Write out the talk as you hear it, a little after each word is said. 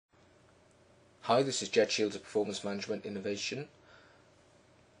Hi, this is Jed Shields of Performance Management Innovation.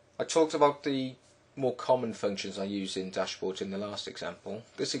 I talked about the more common functions I use in dashboards in the last example.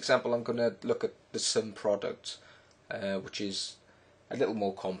 This example I'm going to look at the Sumproduct, which is a little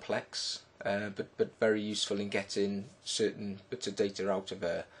more complex, but very useful in getting certain bits of data out of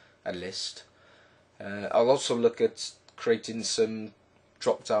a list. I'll also look at creating some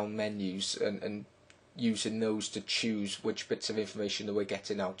drop-down menus and using those to choose which bits of information that we're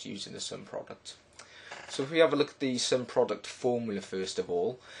getting out using the Sumproduct. So if we have a look at the Sumproduct formula first of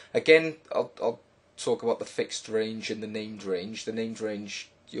all, again I'll talk about the fixed range and the named range. The named range,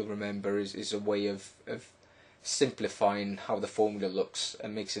 you'll remember, is a way of simplifying how the formula looks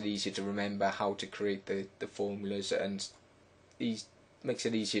and makes it easier to remember how to create the formulas, and makes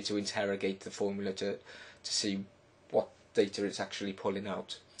it easier to interrogate the formula to see what data it's actually pulling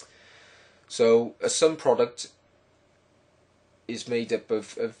out. So a Sumproduct is made up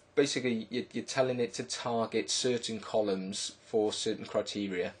of basically you're telling it to target certain columns for certain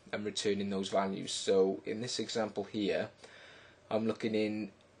criteria and returning those values. So in this example here, I'm looking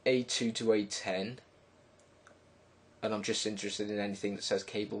in A2 to A10, and I'm just interested in anything that says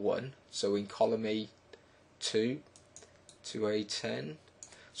cable 1. So in column A2 to A10,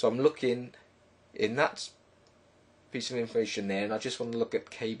 so I'm looking in that piece of information there, and I just want to look at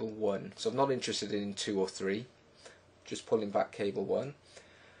cable 1. So I'm not interested in 2 or 3, just pulling back cable 1.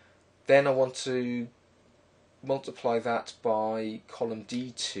 Then I want to multiply that by column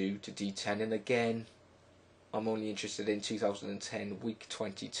D2 to D10, and again I'm only interested in 2010 week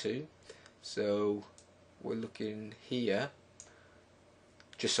 22. So we're looking here,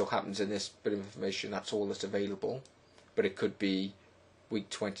 just so happens in this bit of information that's all that's available, but it could be week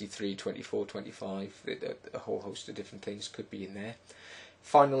 23, 24, 25, a whole host of different things could be in there.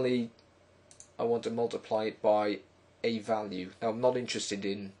 Finally, I want to multiply it by a value. Now I'm not interested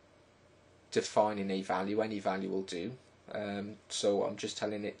in defining a value, any value will do, so I'm just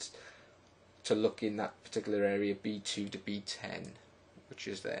telling it to look in that particular area B2 to B10, which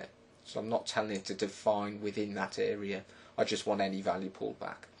is there. So I'm not telling it to define within that area, I just want any value pulled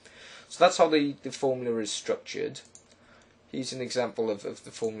back. So that's how the formula is structured. Here's an example of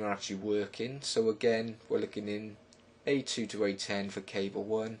the formula actually working. So again, we're looking in A2 to A10 for cable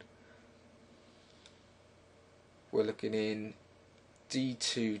 1. We're looking in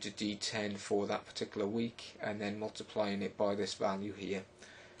D2 to D10 for that particular week, and then multiplying it by this value here.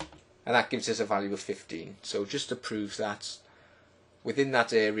 And that gives us a value of 15. So just to prove that within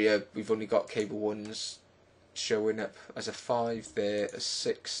that area we've only got cable 1s showing up as a 5 there, a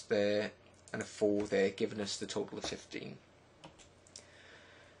 6 there, and a 4 there, giving us the total of 15.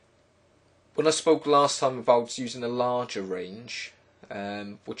 When I spoke last time about using a larger range,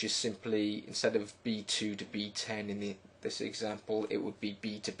 which is simply, instead of B2 to B10 in this example, it would be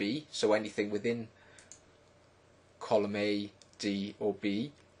B to B, so anything within column A, D or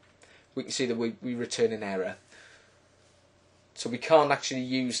B, we can see that we return an error. So we can't actually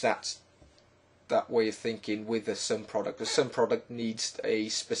use that way of thinking with a Sumproduct. The Sumproduct needs a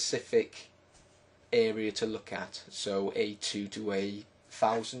specific area to look at, so A2 to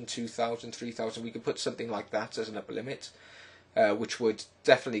A1000, 2000, 3000, we could put something like that as an upper limit, which would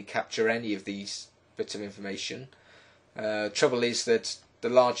definitely capture any of these bits of information. Trouble is that the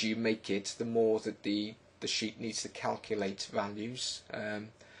larger you make it, the more that the sheet needs to calculate values, and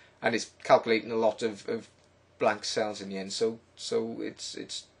it's calculating a lot of blank cells in the end, so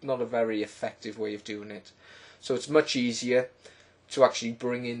it's not a very effective way of doing it. So it's much easier to actually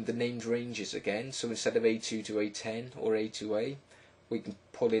bring in the named ranges again. So instead of A2 to A10 or A to A, we can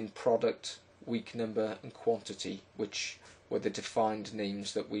pull in product, week number and quantity, which were the defined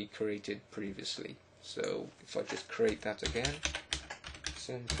names that we created previously. So if I just create that again,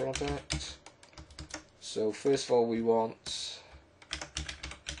 Sumproduct. So first of all we want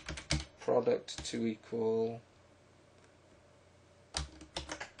product to equal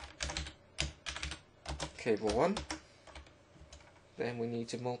cable 1. Then we need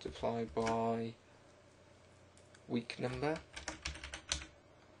to multiply by week number,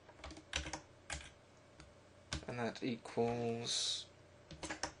 and that equals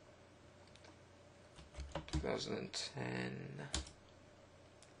 2010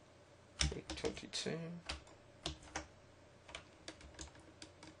 week 22.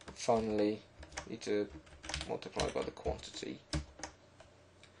 Finally, need to multiply by the quantity.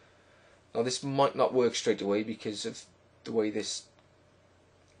 Now this might not work straight away because of the way this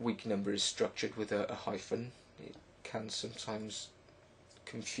week number is structured with a hyphen. It can sometimes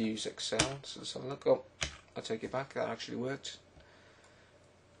confuse Excel. So let's have a look. Oh, I take it back, that actually worked.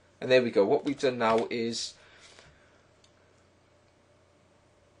 And there we go. What we've done now is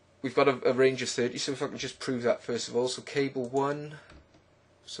we've got a range of 30, so if I can just prove that first of all. So cable 1,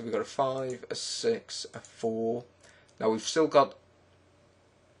 so we've got a 5, a 6, a 4. Now we've still got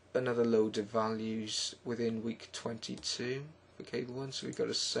another load of values within week 22 for cable 1, so we've got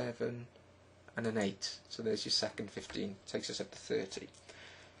a 7 and an 8. So there's your second 15, takes us up to 30.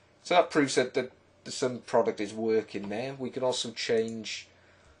 So that proves that the Sumproduct is working there. We can also change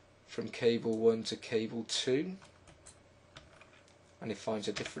from cable 1 to cable 2, and it finds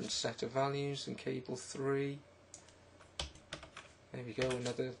a different set of values than cable 3. There we go,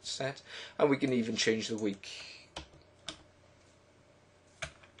 another set. And we can even change the week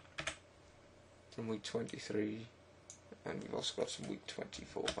from week 23, and we've also got some week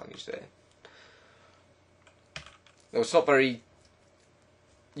 24 values there. Now it's not very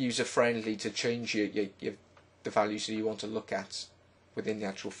user friendly to change the values that you want to look at within the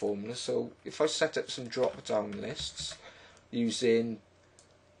actual formula. So if I set up some drop down lists using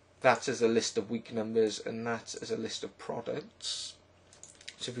that as a list of week numbers and that as a list of products,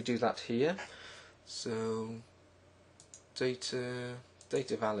 so if we do that here, so data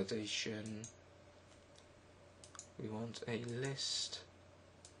validation, we want a list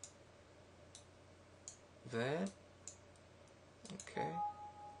there, okay.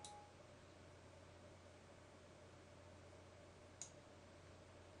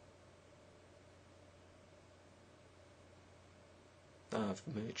 I've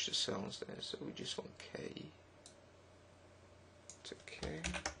merged the cells there, so we just want K to K.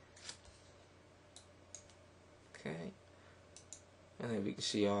 Okay, and then we can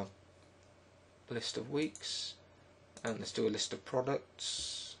see our list of weeks, and let's do a list of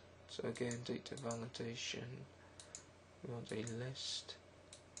products. So again, data validation, we want a list,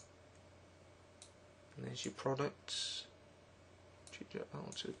 and there's your products. Change that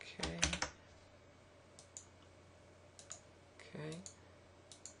out to K. Okay.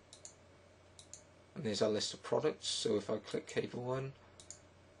 And there's our list of products. So if I click cable 1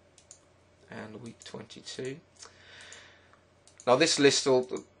 and week 22, now this list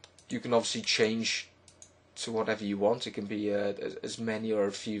you can obviously change to whatever you want. It can be as many or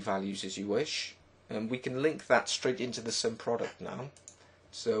a few values as you wish, and we can link that straight into the Sumproduct now.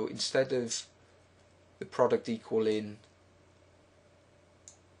 So instead of the product equaling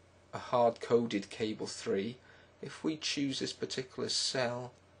a hard-coded cable 3, if we choose this particular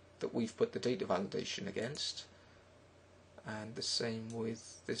cell that we've put the data validation against, and the same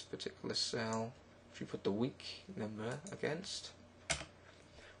with this particular cell, if you put the week number against,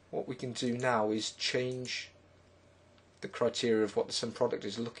 what we can do now is change the criteria of what the Sumproduct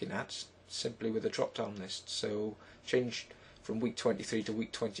is looking at simply with a drop-down list. So change from week 23 to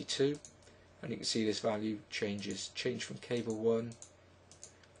week 22, and you can see this value changes. Change from cable 1,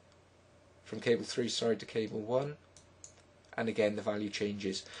 from cable 3, sorry, to cable 1, and again the value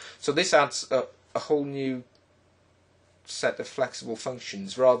changes. So this adds a whole new set of flexible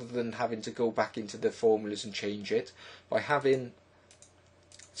functions rather than having to go back into the formulas and change it. By having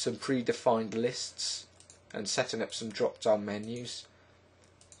some predefined lists and setting up some drop down menus,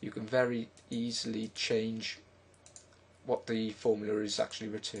 you can very easily change what the formula is actually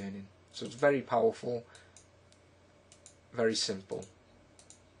returning. So it's very powerful, very simple.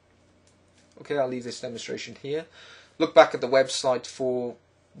 Okay, I'll leave this demonstration here. Look back at the website for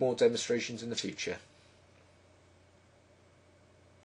more demonstrations in the future.